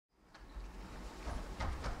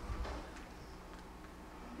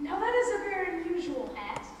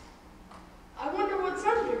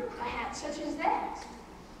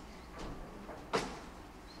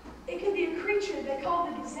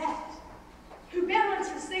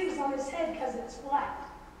because it's flat.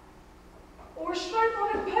 Or a stripe on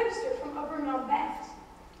a poster from Upper Mount Bass.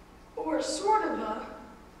 Or a sort of a,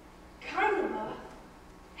 kind of a,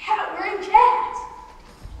 hat-wearing cat.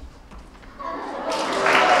 I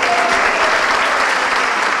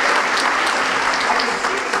can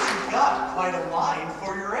see that you've got quite a mind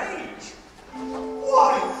for your age.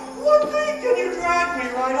 Why, one thing can you drag me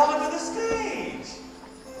right onto the stage?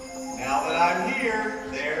 Now that I'm here,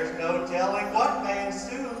 there's no telling what may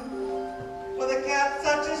ensue with a cat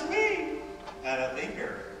such as me and a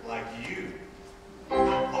thinker like you.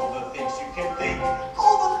 All the things you can think,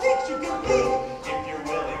 all the things you can think, if you're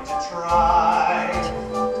willing to try.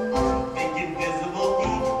 Think invisible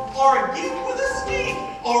geek, or a geek with a sneak,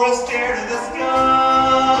 or a stare to the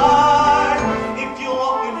sky. If you'll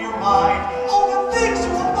open your mind, all the things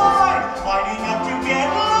you will find, lining up to get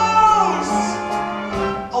loose.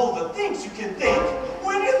 All the things you can think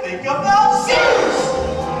when you think about Zeus.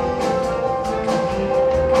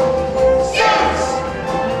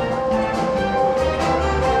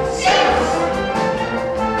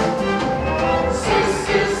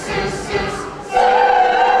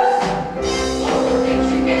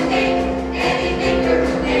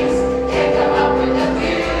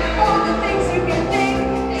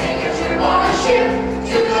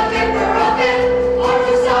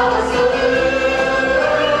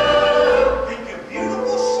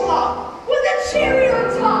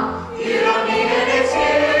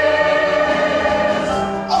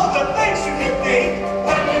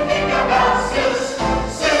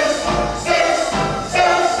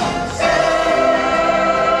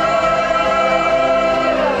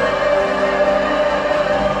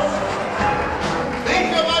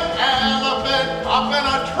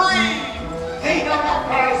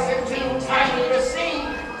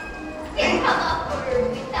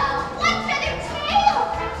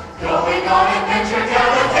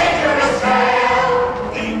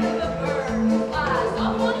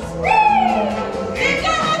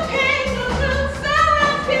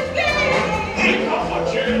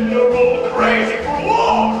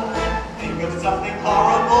 Something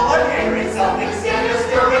horrible and hearing something scary.